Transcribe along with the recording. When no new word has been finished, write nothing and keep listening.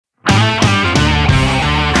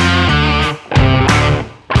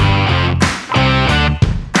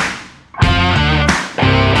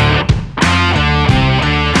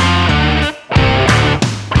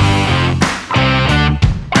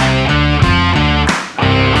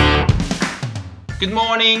Good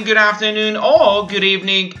morning, good afternoon, or good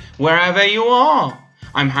evening, wherever you are.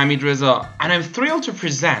 I'm Hamid Reza, and I'm thrilled to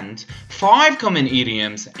present 5 common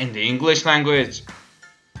idioms in the English language.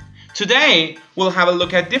 Today, we'll have a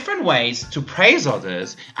look at different ways to praise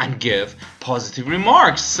others and give positive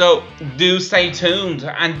remarks. So do stay tuned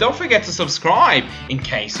and don't forget to subscribe in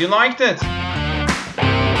case you liked it.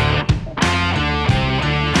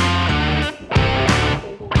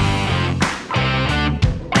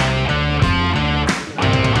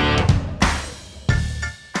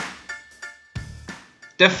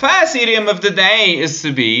 The first idiom of the day is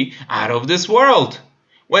to be out of this world.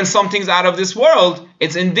 When something's out of this world,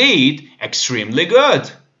 it's indeed extremely good.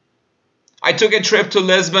 I took a trip to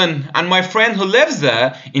Lisbon and my friend who lives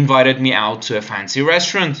there invited me out to a fancy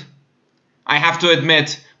restaurant. I have to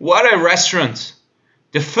admit, what a restaurant!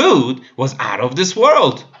 The food was out of this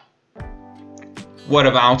world. What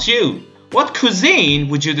about you? What cuisine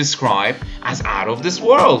would you describe as out of this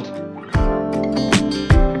world?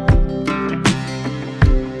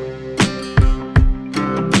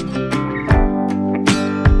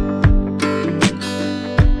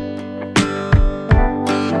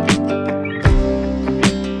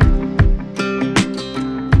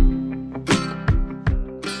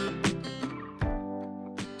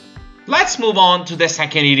 Let's move on to the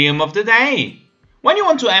second idiom of the day. When you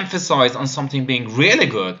want to emphasize on something being really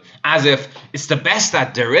good, as if it's the best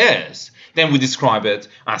that there is, then we describe it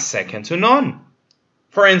as second to none.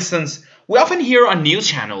 For instance, we often hear on news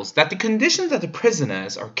channels that the conditions that the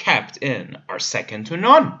prisoners are kept in are second to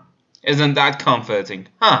none. Isn't that comforting,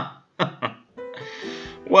 huh?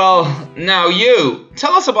 Well, now you,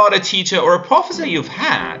 tell us about a teacher or a professor you've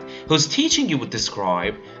had whose teaching you would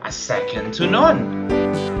describe as second to none.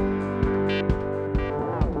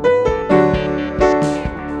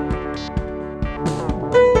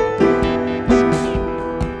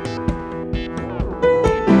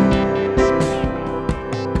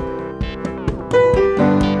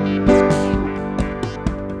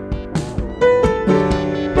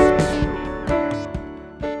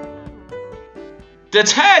 The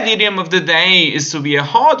third idiom of the day is to be a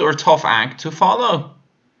hard or tough act to follow.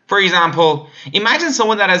 For example, imagine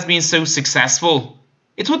someone that has been so successful.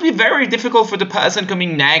 It would be very difficult for the person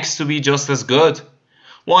coming next to be just as good.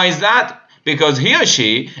 Why is that? Because he or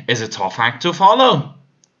she is a tough act to follow.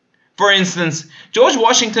 For instance, George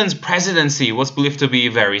Washington's presidency was believed to be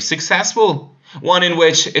very successful, one in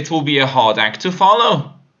which it will be a hard act to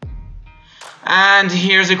follow. And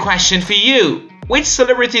here's a question for you. Which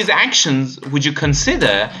celebrity's actions would you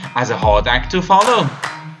consider as a hard act to follow?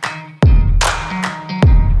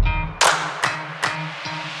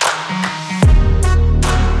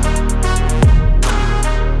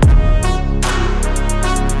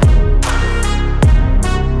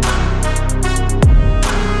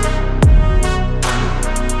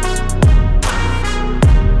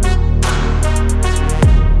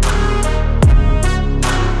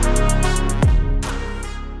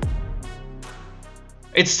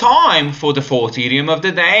 It's time for the fourth idiom of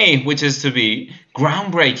the day, which is to be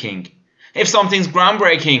groundbreaking. If something's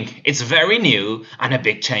groundbreaking, it's very new and a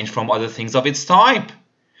big change from other things of its type.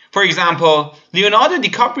 For example, Leonardo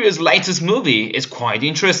DiCaprio's latest movie is quite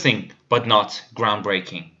interesting, but not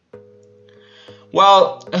groundbreaking.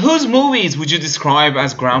 Well, whose movies would you describe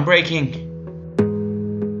as groundbreaking?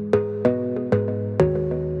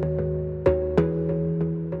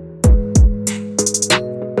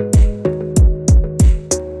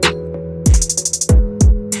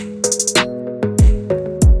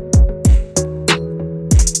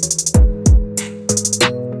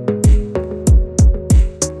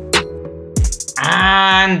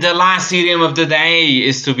 And the last idiom of the day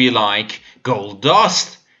is to be like gold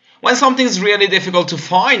dust. When something's really difficult to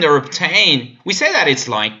find or obtain, we say that it's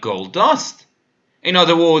like gold dust. In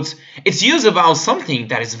other words, it's used about something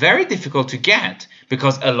that is very difficult to get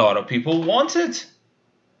because a lot of people want it.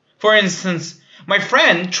 For instance, my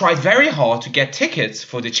friend tried very hard to get tickets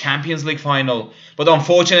for the Champions League final, but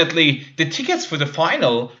unfortunately, the tickets for the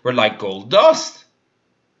final were like gold dust.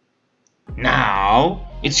 Now,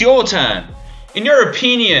 it's your turn. In your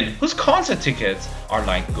opinion, whose concert tickets are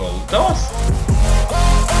like gold dust?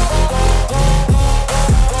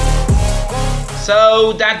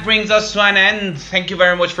 So that brings us to an end. Thank you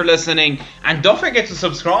very much for listening. And don't forget to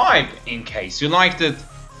subscribe in case you liked it.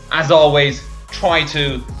 As always, try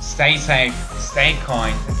to stay safe, stay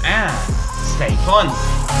kind, and stay fun.